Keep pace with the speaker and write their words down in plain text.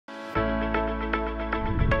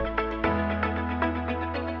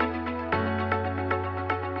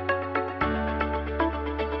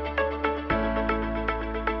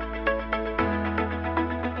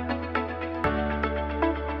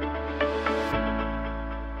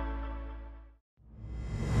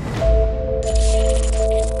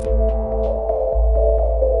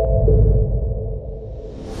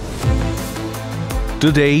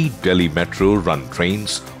Today, Delhi Metro run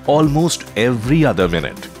trains almost every other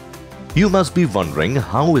minute. You must be wondering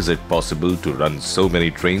how is it possible to run so many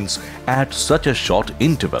trains at such a short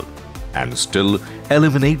interval and still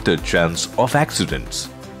eliminate the chance of accidents.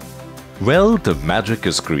 Well, the magic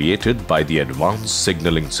is created by the advanced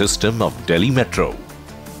signaling system of Delhi Metro.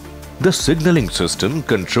 The signaling system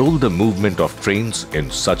controls the movement of trains in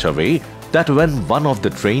such a way that when one of the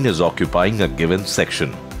train is occupying a given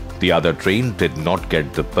section, the other train did not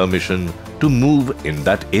get the permission to move in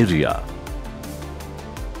that area.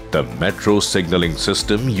 The metro signaling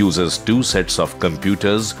system uses two sets of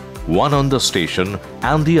computers, one on the station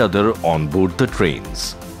and the other on board the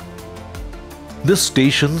trains. The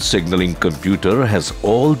station signaling computer has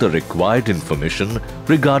all the required information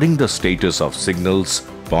regarding the status of signals,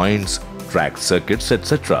 points, track circuits,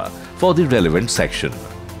 etc. for the relevant section.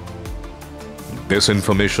 This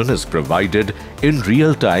information is provided in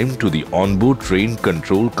real time to the onboard train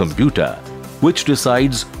control computer, which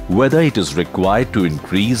decides whether it is required to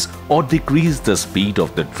increase or decrease the speed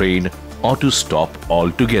of the train or to stop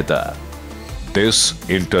altogether. This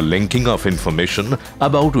interlinking of information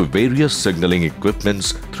about various signaling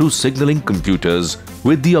equipments through signaling computers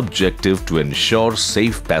with the objective to ensure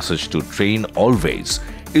safe passage to train always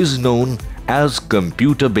is known as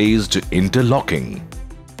computer-based interlocking.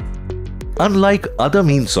 Unlike other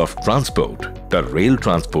means of transport, the rail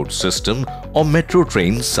transport system or metro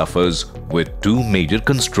train suffers with two major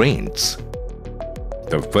constraints.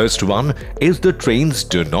 The first one is the trains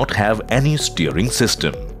do not have any steering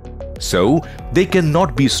system, so they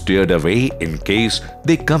cannot be steered away in case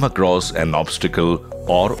they come across an obstacle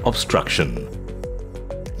or obstruction.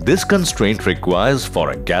 This constraint requires for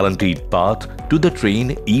a guaranteed path to the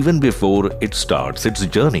train even before it starts its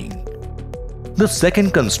journey. The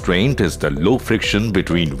second constraint is the low friction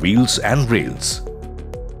between wheels and rails.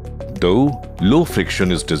 Though low friction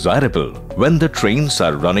is desirable when the trains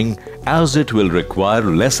are running, as it will require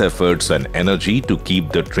less efforts and energy to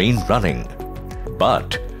keep the train running.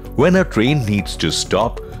 But when a train needs to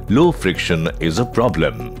stop, low friction is a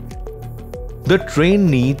problem. The train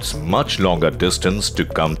needs much longer distance to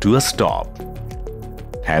come to a stop.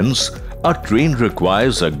 Hence, a train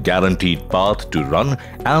requires a guaranteed path to run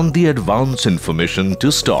and the advance information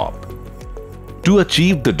to stop. To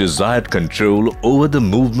achieve the desired control over the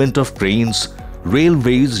movement of trains,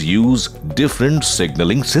 railways use different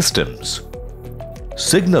signaling systems.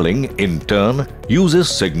 Signaling, in turn, uses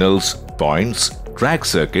signals, points, track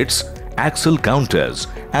circuits, axle counters,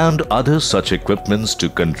 and other such equipments to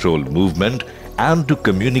control movement and to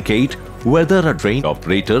communicate whether a train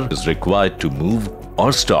operator is required to move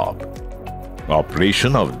or stop.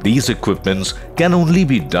 Operation of these equipments can only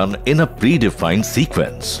be done in a predefined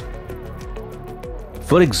sequence.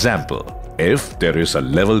 For example, if there is a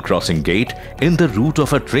level crossing gate in the route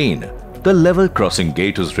of a train, the level crossing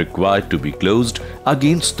gate is required to be closed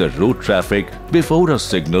against the road traffic before a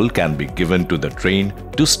signal can be given to the train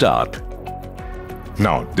to start.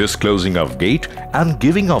 Now, this closing of gate and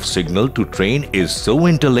giving of signal to train is so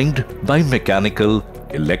interlinked by mechanical,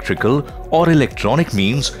 electrical or electronic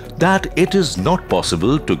means that it is not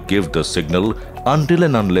possible to give the signal until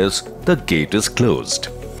and unless the gate is closed.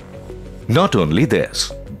 Not only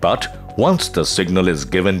this, but once the signal is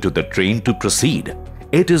given to the train to proceed,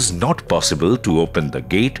 it is not possible to open the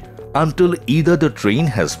gate until either the train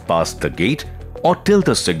has passed the gate or till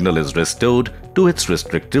the signal is restored to its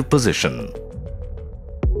restrictive position.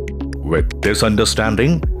 With this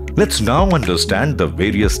understanding, let's now understand the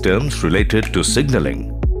various terms related to signaling.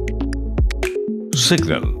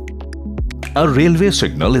 Signal. A railway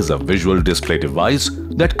signal is a visual display device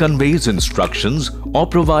that conveys instructions or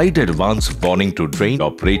provide advance warning to train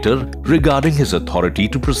operator regarding his authority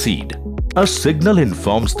to proceed. A signal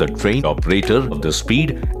informs the train operator of the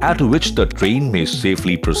speed at which the train may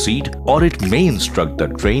safely proceed, or it may instruct the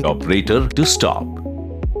train operator to stop.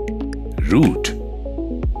 Route.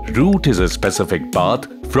 Route is a specific path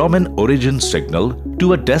from an origin signal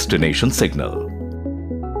to a destination signal.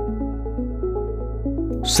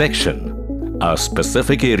 Section. A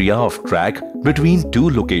specific area of track between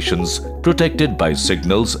two locations protected by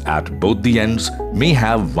signals at both the ends may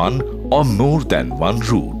have one or more than one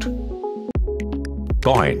route.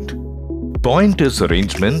 Point. Point is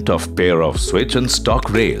arrangement of pair of switch and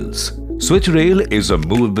stock rails. Switch rail is a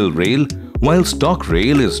movable rail while stock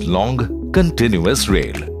rail is long, continuous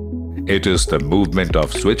rail. It is the movement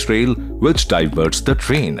of switch rail which diverts the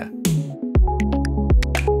train.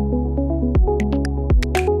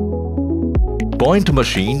 Point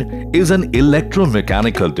machine is an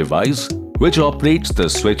electromechanical device which operates the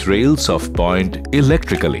switch rails of point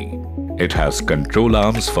electrically. It has control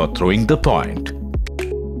arms for throwing the point.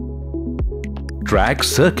 Track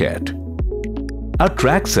circuit. A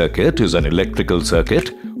track circuit is an electrical circuit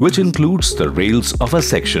which includes the rails of a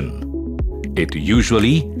section. It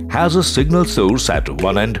usually has a signal source at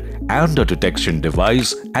one end and a detection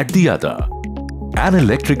device at the other. An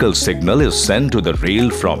electrical signal is sent to the rail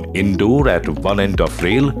from indoor at one end of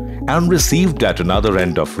rail and received at another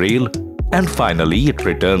end of rail, and finally it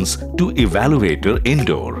returns to evaluator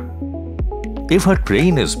indoor. If a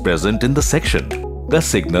train is present in the section, the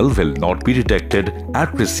signal will not be detected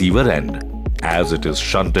at receiver end as it is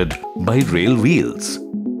shunted by rail wheels.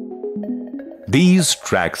 These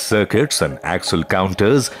track circuits and axle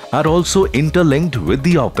counters are also interlinked with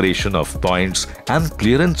the operation of points and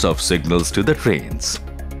clearance of signals to the trains.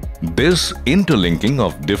 This interlinking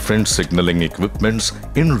of different signaling equipments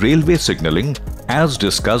in railway signaling, as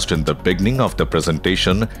discussed in the beginning of the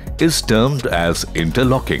presentation, is termed as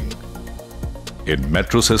interlocking. In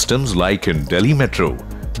metro systems like in Delhi Metro,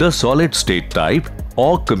 the solid-state type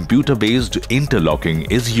or computer-based interlocking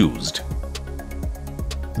is used.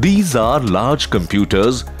 These are large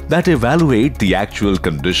computers that evaluate the actual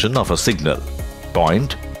condition of a signal,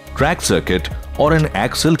 point, track circuit or an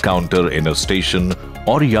axle counter in a station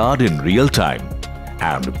or yard in real time,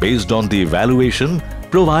 and based on the evaluation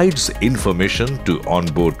provides information to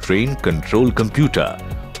onboard train control computer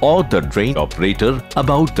or the train operator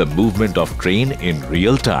about the movement of train in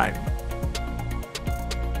real time.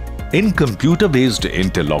 In computer-based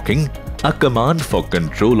interlocking, a command for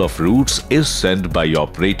control of routes is sent by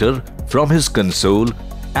operator from his console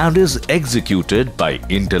and is executed by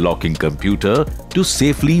interlocking computer to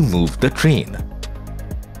safely move the train.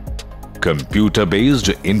 Computer-based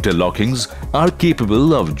interlockings are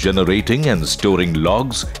capable of generating and storing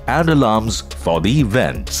logs and alarms for the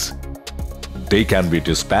events. They can be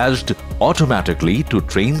dispatched automatically to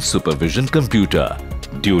train supervision computer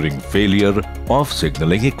during failure of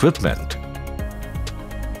signaling equipment.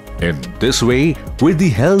 In this way, with the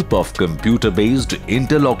help of computer-based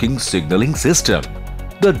interlocking signaling system,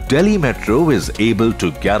 the Delhi Metro is able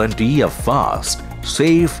to guarantee a fast,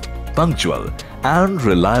 safe, punctual and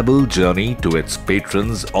reliable journey to its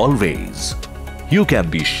patrons always. You can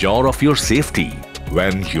be sure of your safety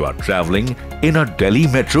when you are traveling in a Delhi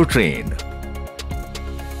Metro train.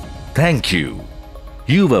 Thank you.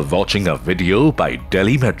 You were watching a video by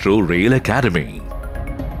Delhi Metro Rail Academy.